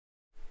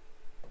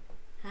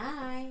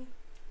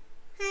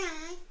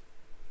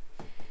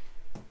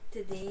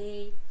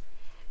today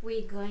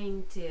we're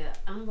going to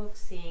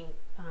unboxing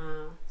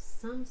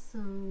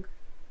Samsung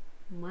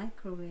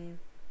microwave.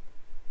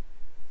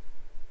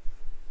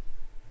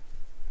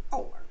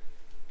 Oh,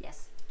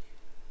 Yes.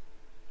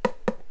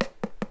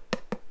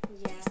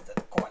 Yeah. it's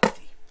the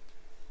quality.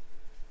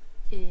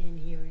 And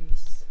here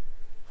is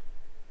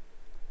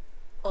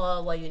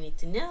all what you need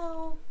to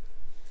know.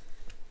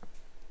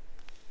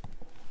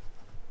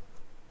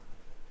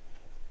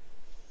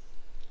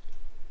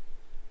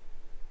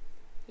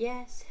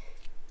 Yes.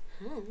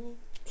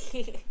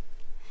 Hi.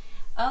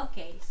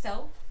 Okay,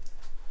 so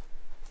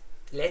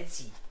Let's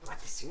see what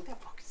is in the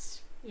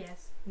box.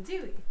 yes,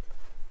 do it.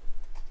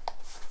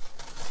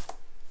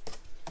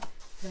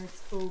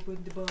 Let's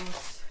open the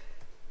box.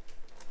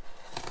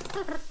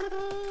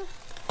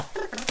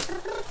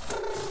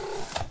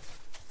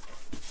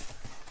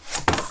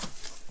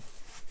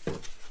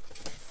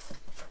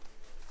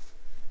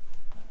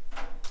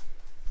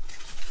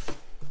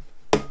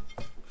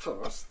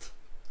 First,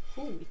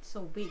 Oh, it's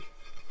so big.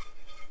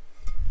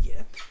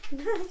 yep,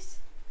 Nice.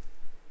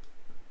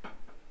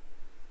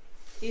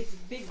 It's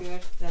bigger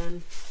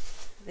than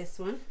this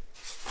one.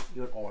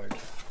 your old.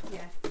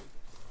 Yeah.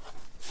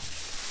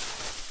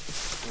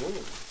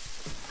 Oh.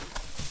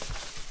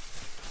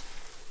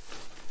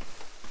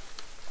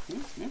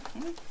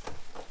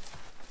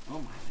 Oh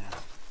my god.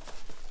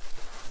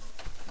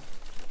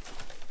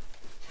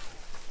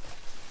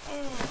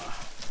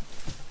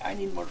 I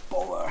need more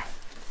power.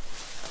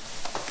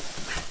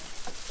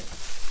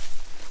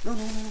 No,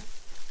 no, no.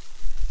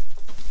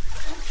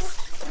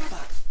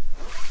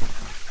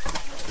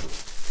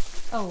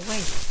 Oh,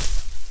 wait.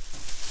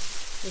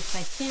 If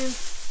I can.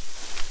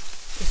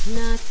 If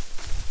not,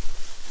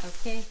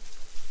 okay.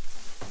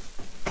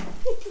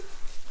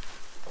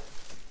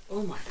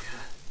 Oh my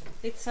god.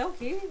 It's so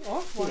good.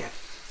 Oh, what? Yeah.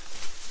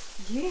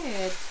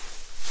 Good.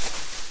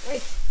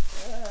 Wait.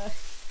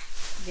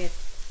 Good.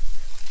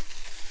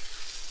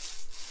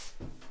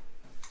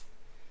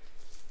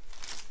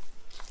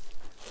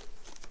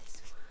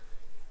 This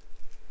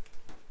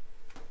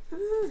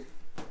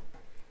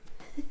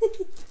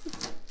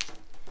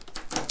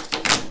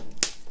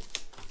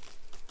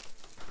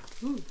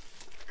one.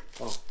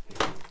 Oh.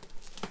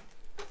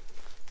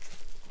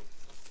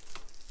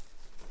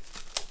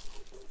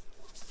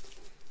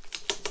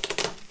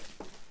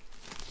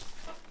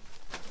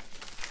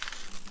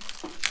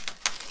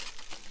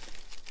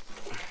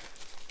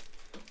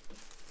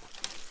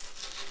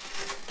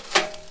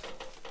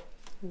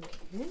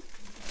 Okay.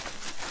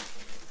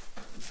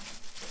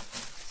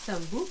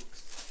 Some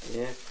books.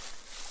 Yeah.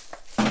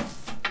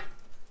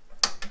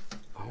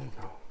 Oh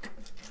no.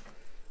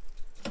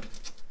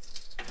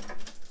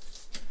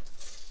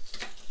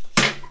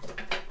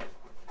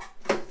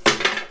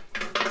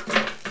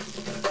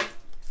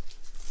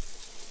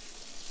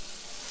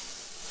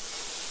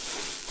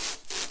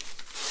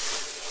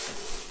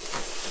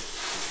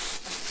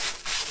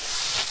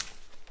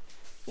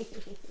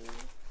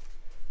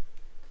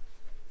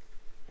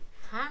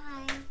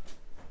 Hi.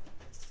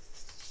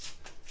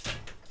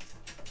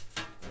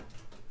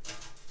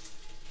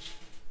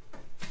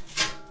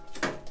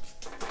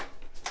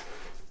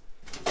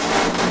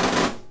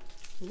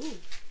 Ooh.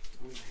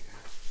 Oh my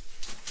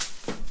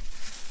god.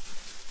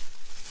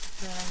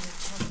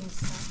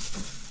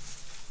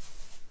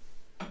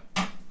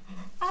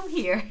 I'm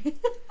here.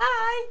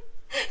 Hi.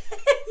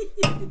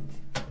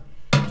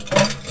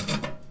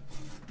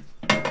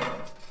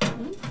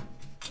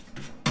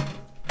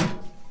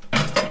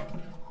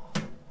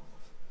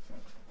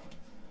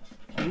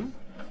 Hmm?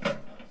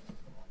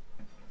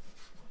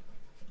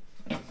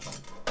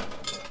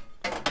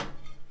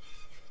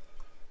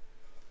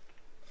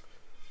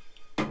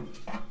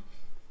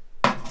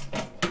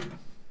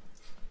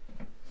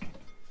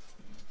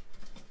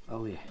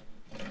 Oh yeah.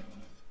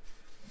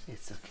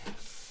 It's okay.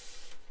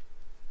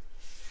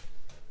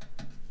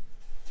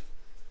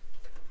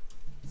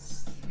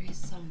 Here is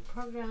some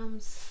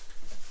programs.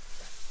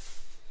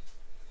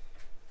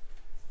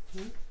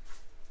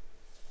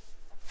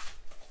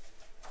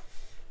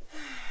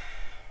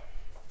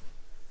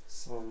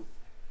 Some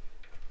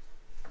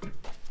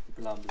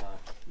blah blah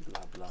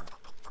blah blah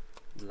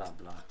blah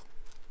blah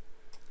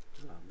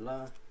blah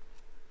blah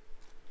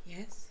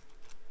Yes.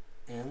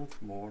 and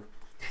more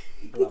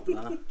blah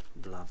blah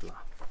blah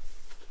blah.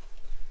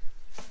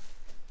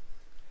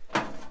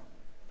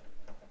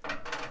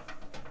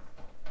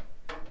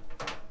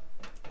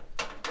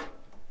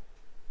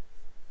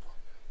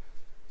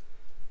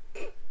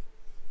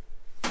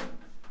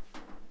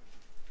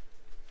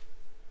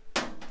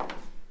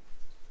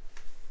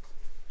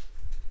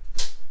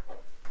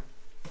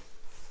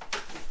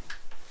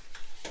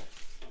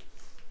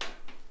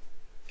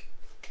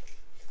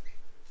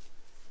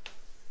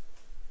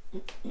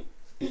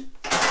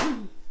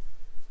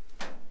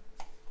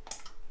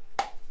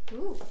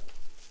 Ooh.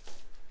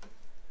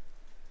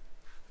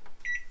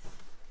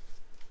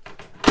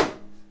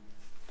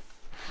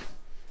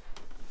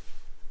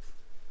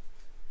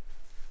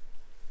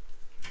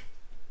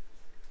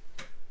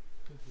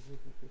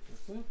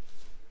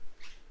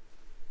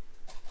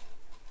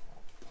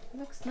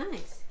 Looks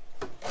nice.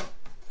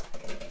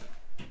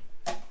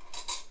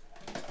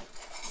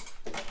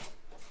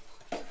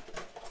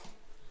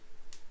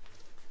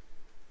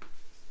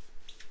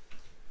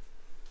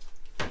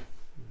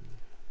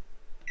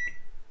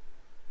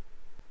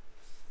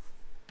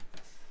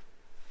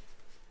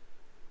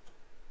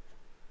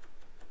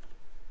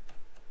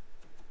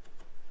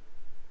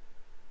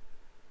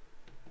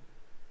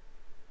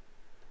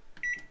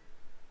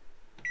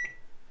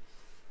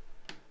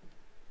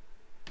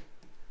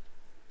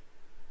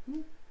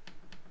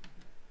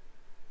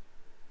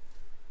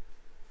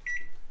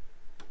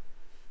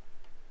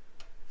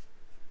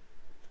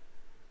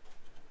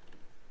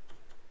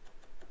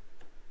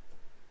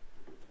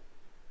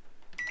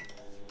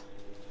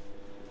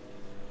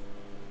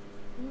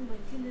 Oh my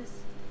goodness,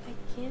 I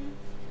can't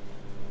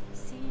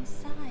see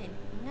inside.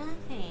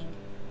 Nothing.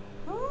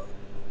 Oh,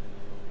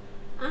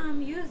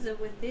 I'm used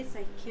with this,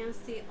 I can't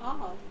see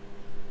all.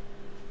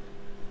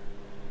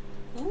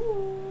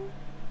 Ooh.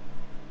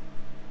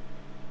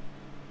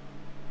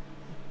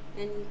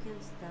 And you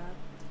can stop.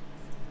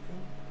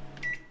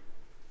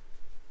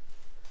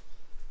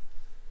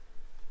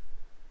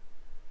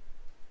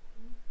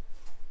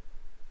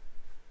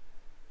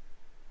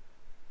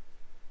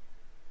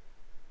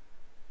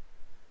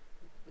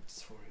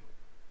 It's for you.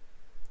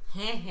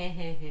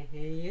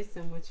 You're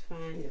so much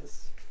fun.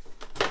 Yes.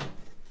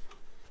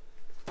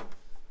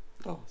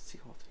 Oh, it's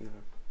hot here.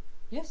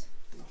 Yes.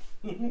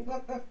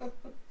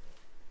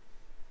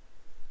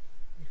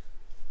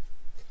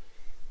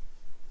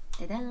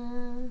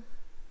 Ta-da!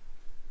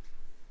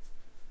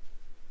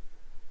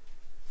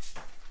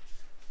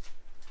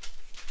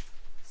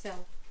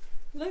 So,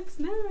 looks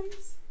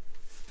nice.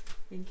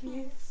 Thank you.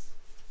 Yes.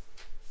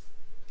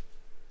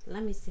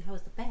 Let me see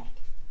how's the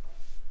back.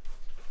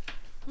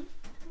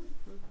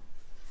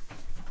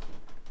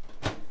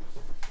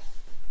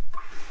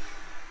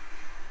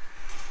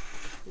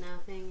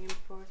 Nothing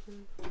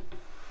important.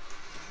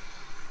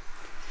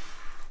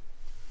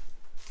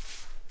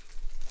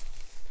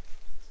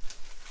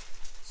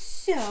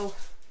 So,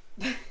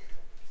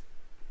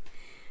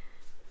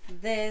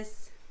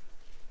 this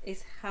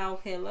is how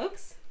he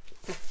looks.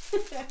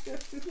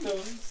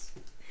 Nice.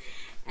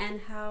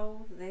 And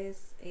how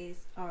this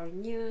is our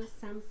new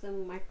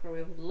Samsung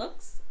microwave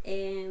looks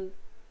and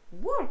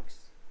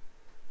works.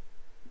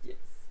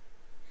 Yes.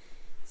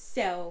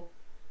 So,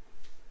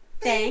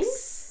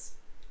 thanks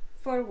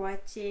for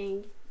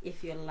watching.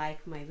 If you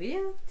like my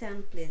video,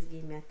 then please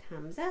give me a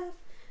thumbs up,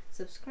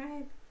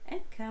 subscribe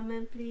and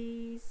comment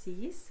please. See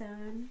you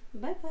soon.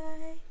 Bye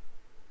bye.